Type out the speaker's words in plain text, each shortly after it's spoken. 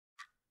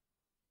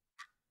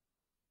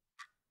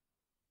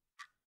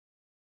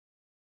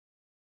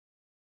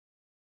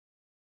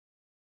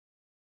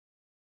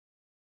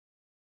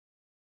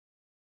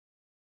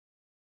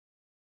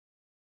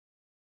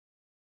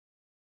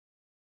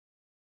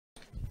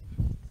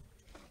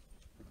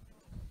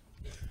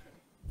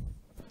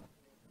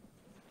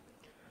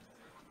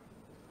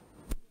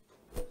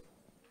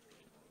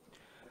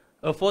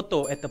A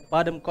photo at the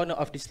bottom corner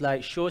of the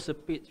slide shows a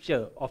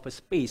picture of a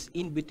space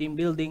in between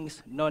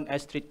buildings known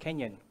as Street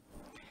Canyon.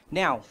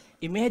 Now,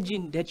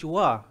 imagine that you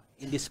are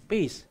in this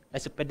space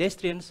as a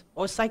pedestrian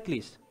or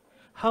cyclist.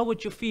 How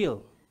would you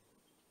feel?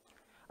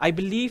 I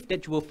believe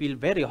that you will feel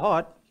very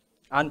hot,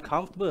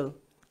 uncomfortable,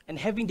 and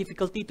having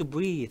difficulty to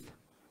breathe.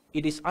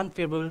 It is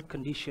unfavorable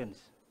conditions.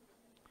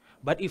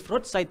 But if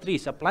roadside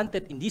trees are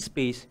planted in this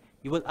space,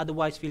 you will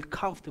otherwise feel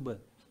comfortable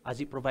as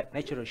it provides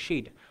natural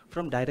shade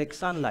from direct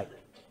sunlight.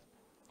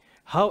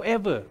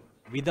 However,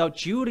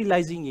 without you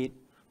realizing it,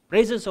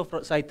 presence of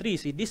roadside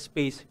trees in this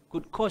space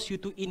could cause you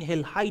to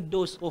inhale high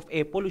dose of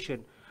air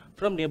pollution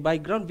from nearby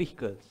ground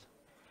vehicles.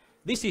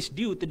 This is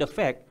due to the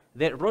fact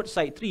that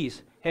roadside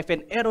trees have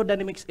an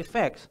aerodynamics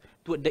effect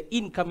toward the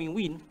incoming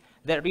wind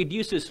that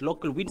reduces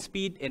local wind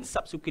speed and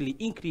subsequently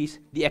increase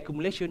the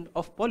accumulation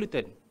of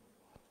pollutant.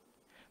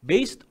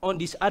 Based on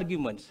these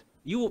arguments,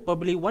 you are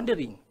probably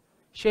wondering,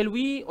 shall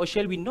we or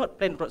shall we not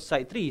plant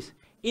roadside trees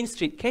in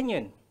Street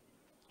Canyon?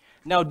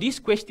 Now, this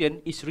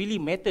question is really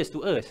matters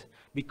to us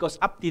because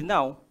up till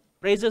now,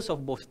 presence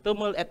of both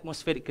thermal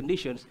atmospheric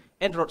conditions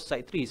and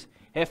roadside trees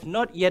have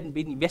not yet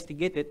been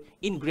investigated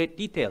in great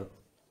detail.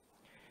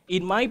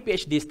 In my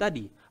PhD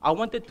study, I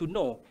wanted to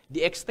know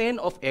the extent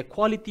of air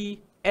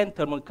quality and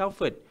thermal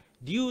comfort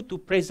due to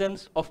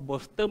presence of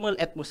both thermal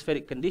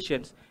atmospheric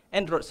conditions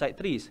and roadside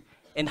trees,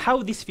 and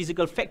how these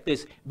physical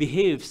factors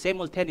behave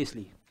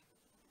simultaneously.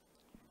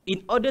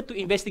 In order to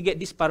investigate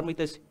these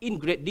parameters in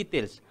great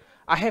details,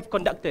 I have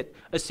conducted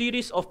a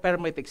series of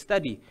parametric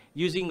study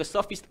using a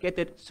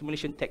sophisticated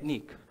simulation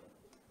technique.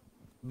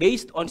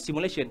 Based on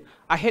simulation,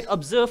 I had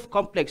observed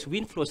complex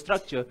wind flow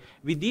structure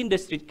within the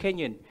Street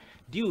Canyon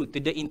due to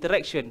the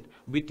interaction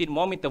between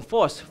momentum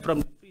force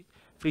from the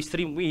free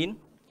stream wind,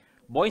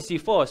 buoyancy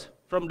force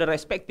from the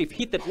respective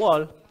heated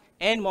wall,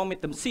 and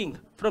momentum sink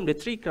from the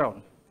tree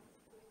crown.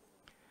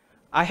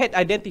 I had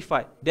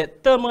identified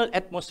that thermal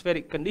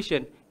atmospheric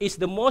condition is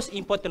the most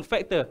important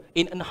factor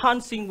in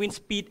enhancing wind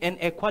speed and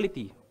air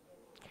quality.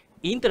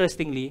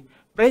 Interestingly,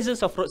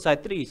 presence of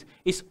roadside trees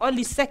is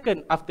only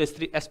second after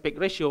street aspect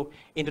ratio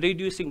in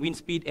reducing wind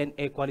speed and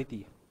air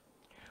quality.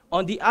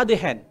 On the other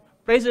hand,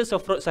 presence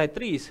of roadside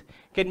trees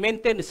can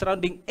maintain the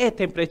surrounding air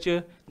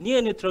temperature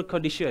near neutral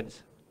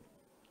conditions.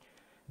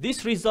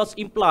 This result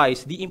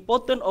implies the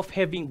importance of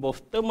having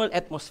both thermal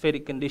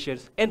atmospheric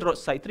conditions and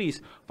roadside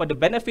trees for the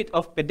benefit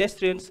of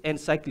pedestrians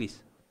and cyclists.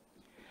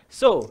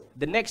 So,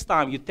 the next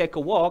time you take a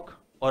walk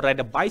or ride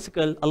a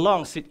bicycle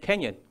along Street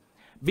Canyon,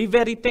 be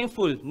very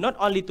thankful not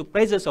only to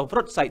presence of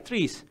roadside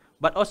trees,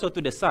 but also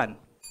to the sun.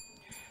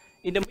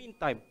 In the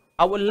meantime,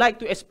 I would like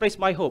to express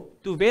my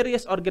hope to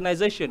various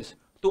organizations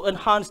to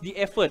enhance the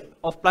effort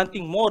of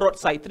planting more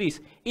roadside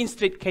trees in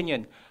Street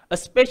Canyon,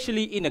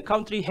 especially in a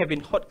country having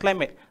hot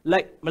climate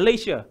like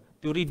Malaysia,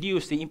 to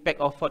reduce the impact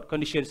of hot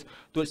conditions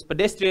towards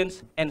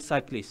pedestrians and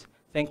cyclists.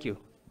 Thank you.